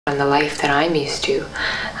on the life that I'm used to.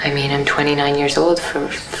 I mean, I'm 29 years old.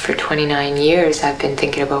 For 29 years, I've been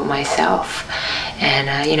thinking about myself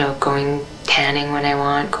and, you know, going tanning when I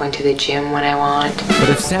want, going to the gym when I want. But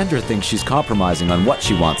if Sandra thinks she's compromising on what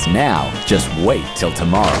she wants now, just wait till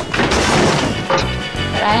tomorrow.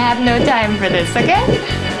 I have no time for this, okay?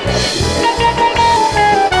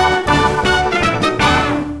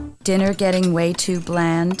 Dinner getting way too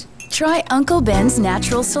bland? Try Uncle Ben's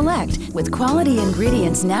Natural Select with quality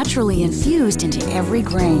ingredients naturally infused into every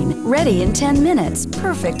grain. Ready in 10 minutes,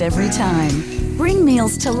 perfect every time. Bring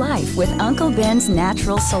meals to life with Uncle Ben's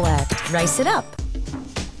Natural Select. Rice it up.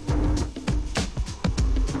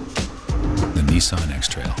 The Nissan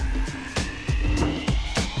X-Trail.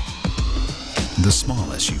 The small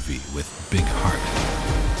SUV with big heart,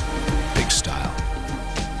 big style,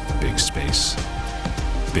 big space,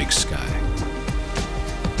 big sky,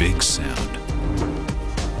 big sound,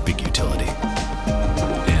 big utility,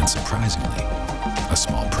 and surprisingly, a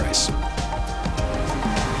small price.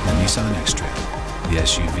 The Nissan X-Trail, the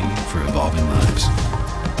SUV for evolving lives.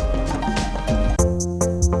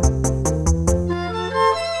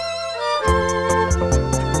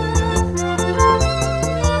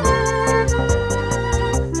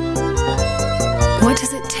 What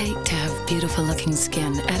does it take to have beautiful-looking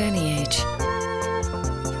skin at any age?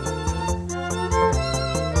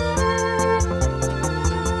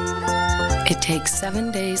 It takes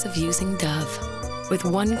 7 days of using Dove with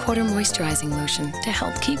 1/4 moisturizing lotion to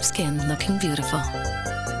help keep skin looking beautiful.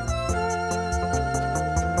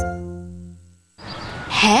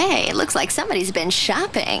 Hey, looks like somebody's been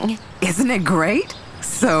shopping. Isn't it great?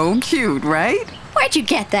 So cute, right? Where'd you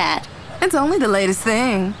get that? It's only the latest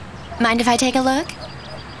thing. Mind if I take a look?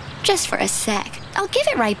 Just for a sec. I'll give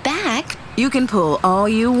it right back. You can pull all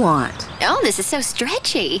you want. Oh, this is so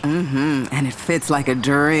stretchy. And it fits like a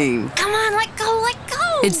dream. Come on, let go, let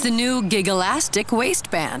go. It's the new Gigalastic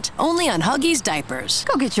waistband, only on Huggies diapers.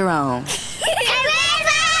 Go get your own.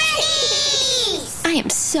 I am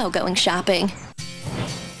so going shopping.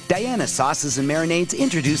 Diana Sauces and Marinades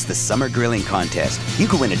introduced the Summer Grilling Contest. You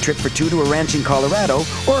can win a trip for two to a ranch in Colorado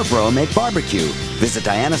or a Bro-Make barbecue. Visit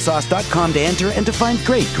dianasauce.com to enter and to find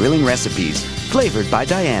great grilling recipes. Flavored by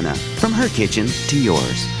Diana. From her kitchen to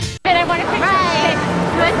yours. And I want to picture. Right.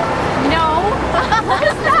 Good. No. What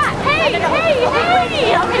is that? Hey, hey,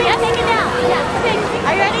 hey. Okay, take it down. Yeah.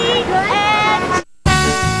 Are you ready? Good. And...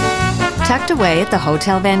 Tucked away at the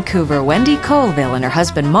Hotel Vancouver, Wendy Colville and her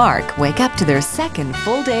husband Mark wake up to their second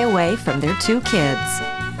full day away from their 2 kids.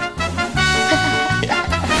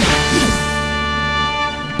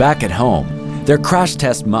 Back at home, their crash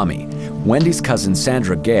test mummy, Wendy's cousin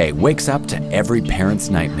Sandra Gay, wakes up to every parent's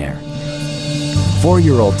nightmare.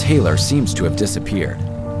 4-year-old Taylor seems to have disappeared.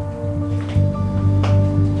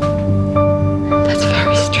 That's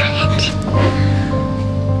very strange.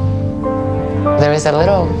 There was a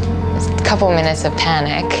couple minutes of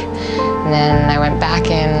panic, and then I went back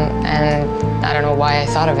in, and I don't know why I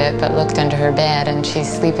thought of it, but looked under her bed, and she's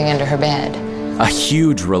sleeping under her bed. A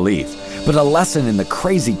huge relief, but a lesson in the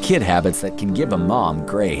crazy kid habits that can give a mom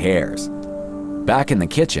gray hairs. Back in the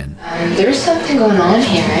kitchen, There's something going on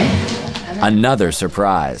here, right? another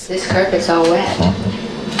surprise. This carpet's all wet.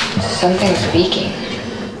 Something's leaking.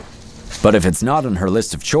 But if it's not on her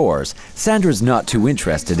list of chores, Sandra's not too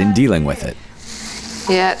interested in dealing with it.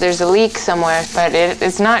 Yeah, there's a leak somewhere, but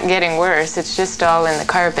it's not getting worse. It's just all in the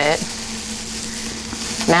carpet.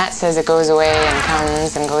 Matt says it goes away and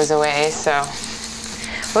comes and goes away, so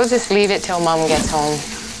we'll just leave it till Mom gets home.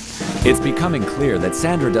 It's becoming clear that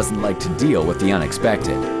Sandra doesn't like to deal with the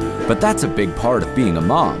unexpected. But that's a big part of being a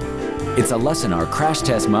mom. It's a lesson our crash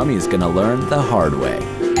test mummy is gonna learn the hard way.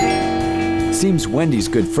 Seems Wendy's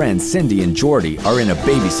good friends Cindy and Jordy are in a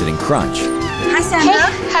babysitting crunch. Hi, Sandra.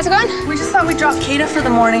 Hey, how's it going? We just thought we'd drop Kata for the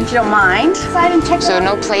morning, if you don't mind. So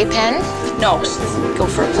no playpen? No, she doesn't go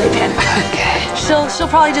for a playpen. Okay. She'll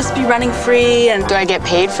probably just be running free and... Do I get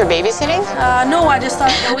paid for babysitting? No, I just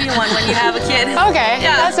thought I'd owe you one when you have a kid. Okay,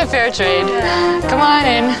 Yeah. that's a fair trade. Come on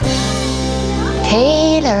in.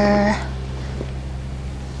 Taylor.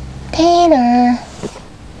 Taylor.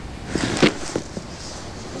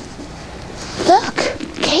 Look,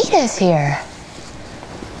 Kata's here.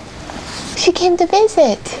 She came to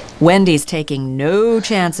visit. Wendy's taking no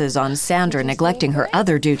chances on Sandra neglecting her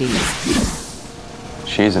other duties.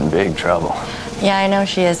 She's in big trouble. Yeah, I know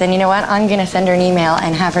she is. And you know what? I'm gonna send her an email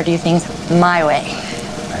and have her do things my way.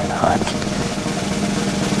 Right on.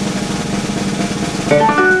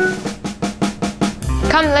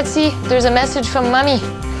 Come, let's see. There's a message from Mummy.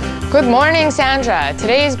 Good morning, Sandra.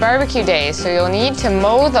 Today's barbecue day, so you'll need to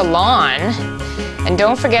mow the lawn. And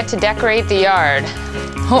don't forget to decorate the yard.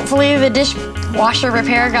 Hopefully the dishwasher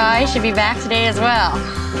repair guy should be back today as well.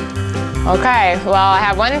 Okay, well, I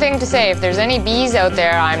have one thing to say. If there's any bees out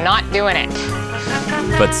there, I'm not doing it.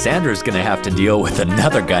 But Sandra's gonna have to deal with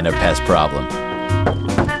another kind of pest problem.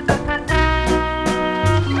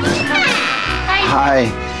 Hi,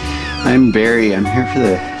 I'm Barry. I'm here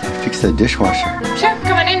to fix the dishwasher. Sure,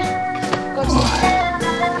 come on in. Go upstairs.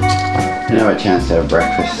 I didn't have a chance to have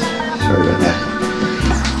breakfast. Sorry about that.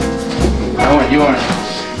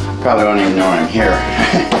 Probably don't even know I'm here.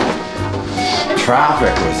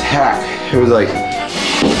 Traffic was heck. It was like,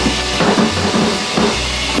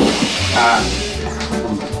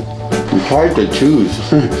 it's hard to choose.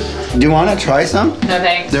 Do you want to try some? No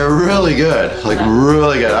thanks. They're really good, like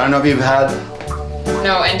really good. I don't know if you've had.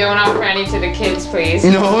 No, and don't offer any to the kids, please.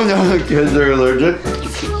 No, the kids are allergic.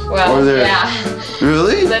 Well, yeah.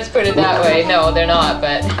 Really? Let's put it that way. No, they're not,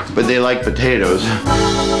 but. But they like potatoes,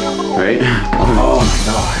 right? Oh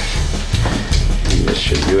my gosh. This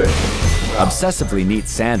should do it. Obsessively neat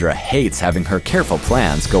Sandra hates having her careful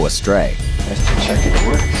plans go astray. Just to check it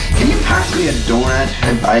work. Can you pass me a donut?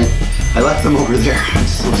 I left them over there. I'm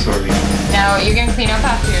so sorry. Now you can clean up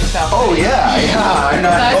after yourself. Oh yeah, I'm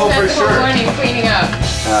not. Oh for sure. Morning cleaning up.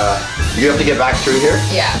 You have to get back through here.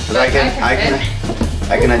 Yeah. But I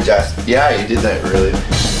can adjust. Yeah, you did that really.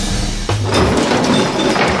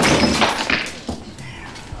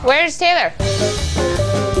 Where's Taylor?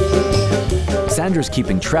 Sandra's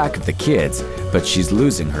keeping track of the kids, but she's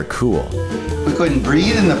losing her cool. We couldn't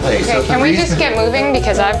breathe in the place. Okay, can we just get moving?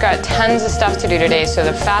 Because I've got tons of stuff to do today, so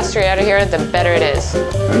the faster you're out of here, the better it is.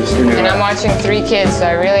 I'm watching 3 kids, so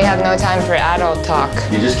I really have no time for adult talk.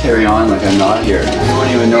 You just carry on like I'm not here. You don't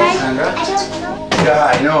even know, Sandra? Yeah,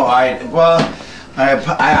 I know. I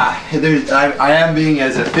am being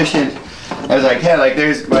as efficient as I can. Like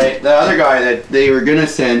there's the other guy that they were gonna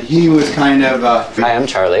send. He was kind of. Hi, I'm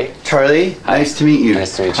Charlie. Charlie, nice to meet you.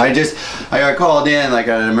 Nice to meet you. I got called in like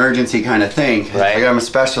an emergency kind of thing. Right. Like I'm a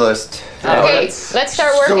specialist. Okay, let's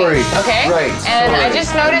start working. Okay. Right. And I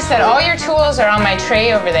just noticed that all your tools are on my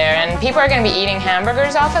tray over there, and people are gonna be eating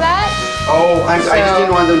hamburgers off of that. Oh, I just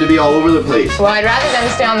didn't want them to be all over the place. Well, I'd rather them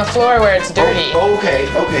stay on the floor where it's dirty. Oh, okay.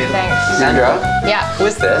 Thanks. Sandra? Yeah. Who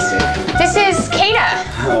is this? This is Kata.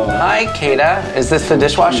 Oh. Hi, Kata. Is this the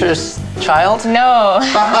dishwasher's child? No.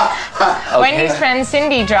 Okay. Wendy's friend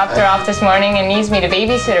Cindy dropped her off this morning and needs me to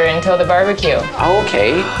babysit her until the barbecue. Oh,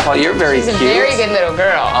 okay. Well, you're very She's cute. She's a very good little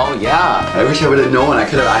girl. Oh, yeah. I wish I would have known. I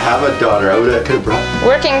have a daughter. I could have brought.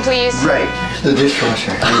 Working, please. Right. The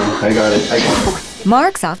dishwasher. I got it.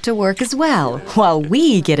 Mark's off to work as well, while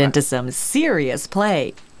we get into some serious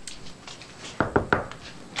play.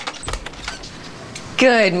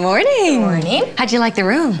 Good morning. Good morning. How'd you like the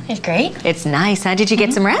room? It's great. It's nice, huh? Did you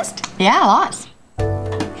get some rest? Yeah, lots.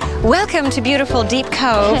 Welcome to beautiful Deep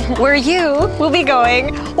Cove, where you will be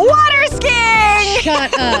going water skiing!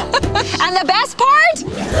 Shut up. And the best part?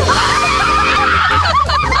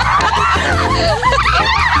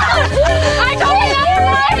 I told you not to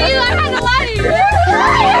lie to you! I had to lie to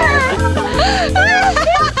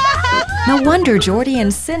you! No wonder Jordy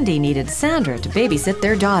and Cindy needed Sandra to babysit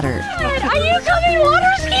their daughter. Are you coming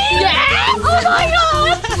water skiing? Yes! Oh my God!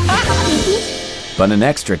 But an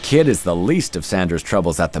extra kid is the least of Sandra's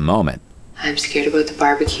troubles at the moment. I'm scared about the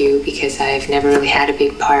barbecue because I've never really had a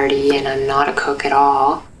big party and I'm not a cook at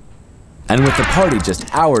all. And with the party just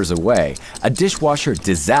hours away, a dishwasher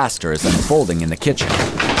disaster is unfolding in the kitchen.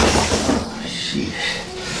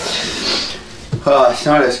 Oh, it's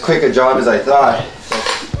not as quick a job as I thought.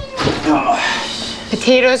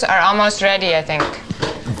 Potatoes are almost ready, I think.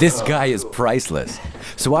 This guy is priceless.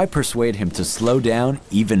 So I persuade him to slow down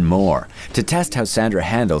even more, to test how Sandra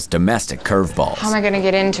handles domestic curveballs. How am I gonna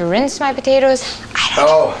get in to rinse my potatoes?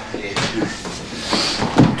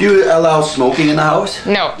 Do you allow smoking in the house?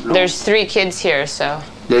 No, there's 3 kids here, so.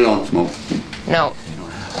 They don't smoke. No.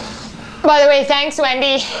 By the way, thanks,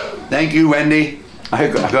 Wendy. Thank you, Wendy. I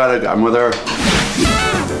got it. I'm with her.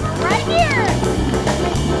 Right here.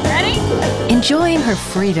 Ready? Enjoying her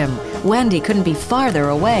freedom, Wendy couldn't be farther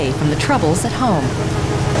away from the troubles at home.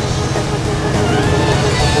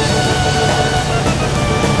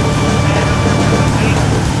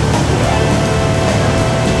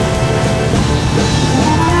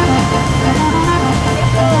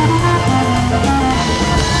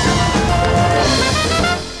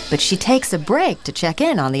 But she takes a break to check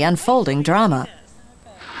in on the unfolding drama.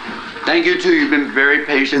 Thank you, too. You've been very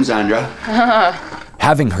patient, Sandra.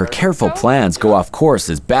 Having her careful plans go off course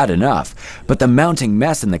is bad enough, but the mounting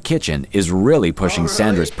mess in the kitchen is really pushing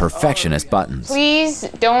Sandra's perfectionist buttons. Please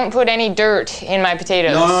don't put any dirt in my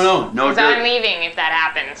potatoes. No Because dirt. I'm leaving if that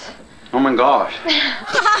happens. Oh my gosh.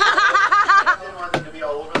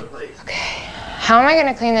 Okay. How am I going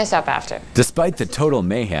to clean this up after? Despite the total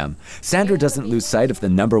mayhem, Sandra doesn't lose sight of the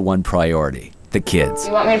 #1 priority, the kids.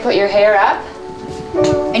 You want me to put your hair up?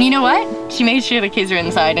 And you know what? She made sure the kids are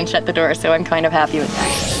inside and shut the door, so I'm kind of happy with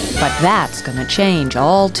that. But that's gonna change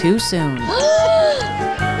all too soon.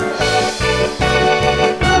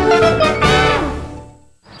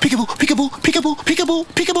 Peekaboo, peekaboo, peekaboo, peekaboo,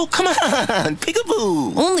 peekaboo, come on,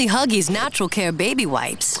 peekaboo. Only Huggies Natural Care Baby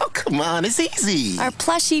Wipes. Oh, come on, it's easy. Are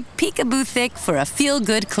plushy, peekaboo thick for a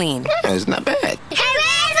feel-good clean. Yeah, it's not bad.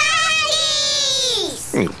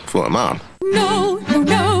 For a mom. No, no,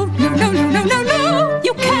 no, no, no, no, no, no, no.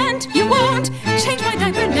 You can't, you won't. Change my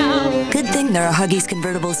diaper now. Good thing there are Huggies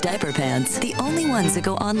Convertibles diaper pants. The only ones that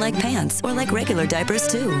go on like pants, or like regular diapers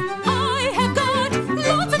too. I have got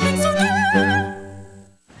lots of things to do.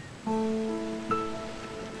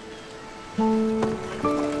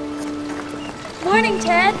 Morning,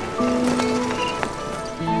 Ted.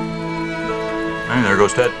 And there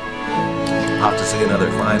goes Ted. Off to see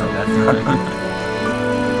another fine on that front.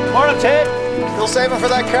 Morning, Ted. Still saving for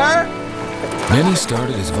that car? Many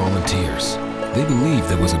started as volunteers. They believed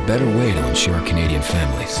there was a better way to insure Canadian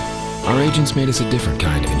families. Our agents made us a different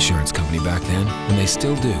kind of insurance company back then, and they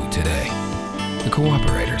still do today. The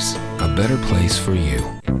Cooperators, a better place for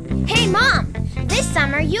you. Hey, Mom! This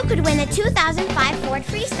summer, you could win a 2005 Ford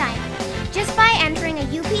Freestyle just by entering a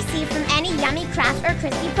UPC from any Yummy Craft or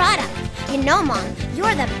Christie product. You know, Mom,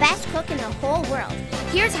 you're the best cook in the whole world.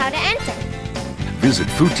 Here's how to enter. Visit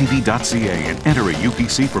foodtv.ca and enter a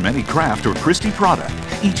UPC from any Kraft or Christie product.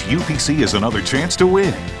 Each UPC is another chance to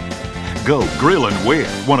win. Go grill and win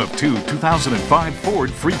one of 2 2005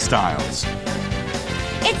 Ford Freestyles.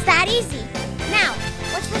 It's that easy. Now,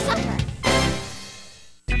 what's for supper?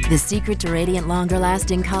 The secret to radiant,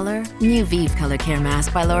 longer-lasting color? New Vive Color Care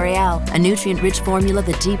Mask by L'Oreal. A nutrient-rich formula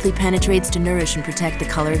that deeply penetrates to nourish and protect the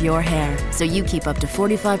color of your hair, so you keep up to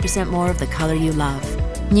 45% more of the color you love.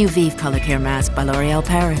 New Vive Color Care Mask by L'Oreal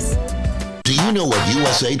Paris. Do you know what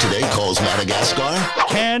USA Today calls Madagascar?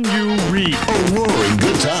 Can you read? A roaring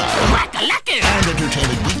good time. And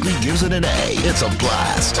Entertainment Weekly gives it an A. It's a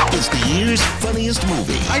blast. It's the year's funniest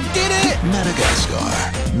movie. I did it!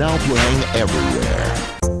 Madagascar. Now playing everywhere.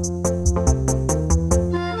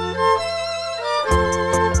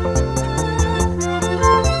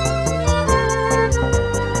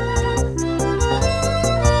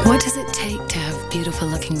 What does it take to have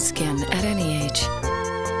beautiful-looking skin at any age?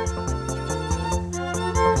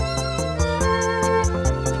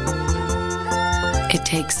 It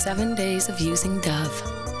takes 7 days of using Dove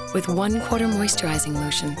with 1/4 moisturizing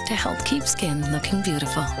lotion to help keep skin looking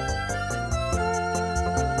beautiful.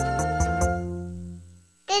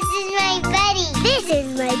 This is my buddy. This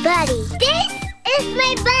is my buddy. This is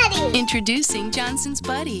my buddy. Introducing Johnson's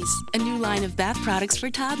Buddies, a new line of bath products for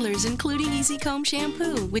toddlers, including Easy Comb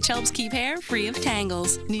Shampoo, which helps keep hair free of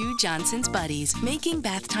tangles. New Johnson's Buddies, making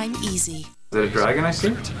bath time easy. Is that a dragon I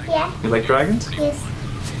see? Yeah. You like dragons? Yes.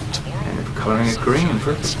 And the coloring is green.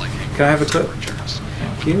 Perfect. Can I have a clip?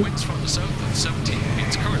 Thank you.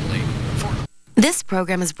 This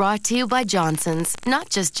program is brought to you by Johnson's. Not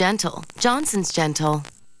just gentle, Johnson's Gentle.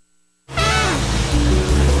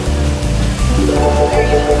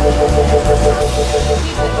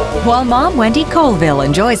 While Mom Wendy Colville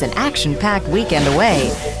enjoys an action-packed weekend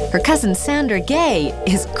away, her cousin Sandra Gay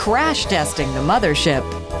is crash testing the mothership.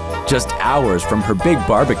 Just hours from her big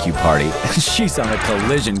barbecue party, she's on a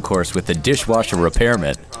collision course with the dishwasher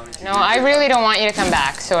repairman. No, I really don't want you to come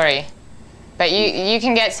back, sorry. But you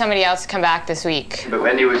can get somebody else to come back this week. But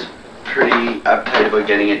Wendy was pretty uptight about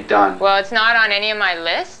getting it done. Well, it's not on any of my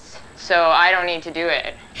lists, so I don't need to do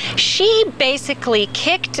it. She basically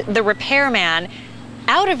kicked the repairman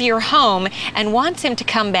out of your home and wants him to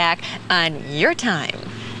come back on your time.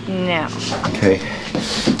 No. Okay.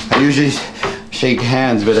 I usually shake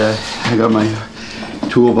hands, but I got my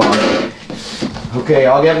toolbox. Okay,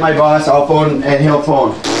 I'll get my boss, I'll phone, and he'll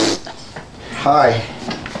phone. Hi.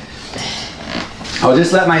 I'll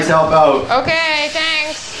just let myself out. Okay,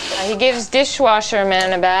 thanks. He gives dishwasher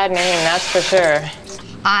men a bad name, that's for sure.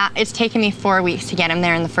 It's taken me 4 weeks to get him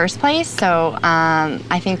there in the first place, so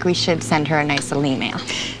I think we should send her a nice little email.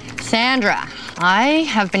 Sandra, I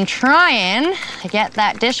have been trying to get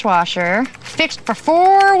that dishwasher fixed for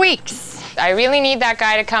 4 weeks. I really need that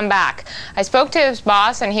guy to come back. I spoke to his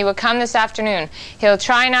boss and he will come this afternoon. He'll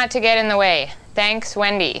try not to get in the way. Thanks,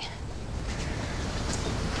 Wendy.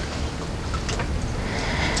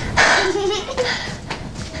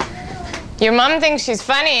 Your mom thinks she's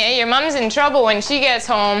funny, eh? Your mom's in trouble when she gets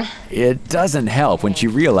home. It doesn't help when she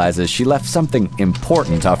realizes she left something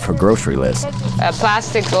important off her grocery list.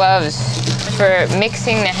 Plastic gloves for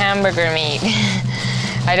mixing the hamburger meat.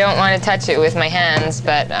 I don't want to touch it with my hands,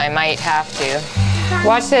 but I might have to.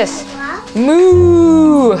 Watch this.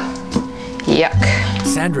 Moo! Yuck.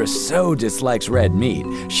 Sandra so dislikes red meat,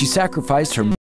 she sacrificed her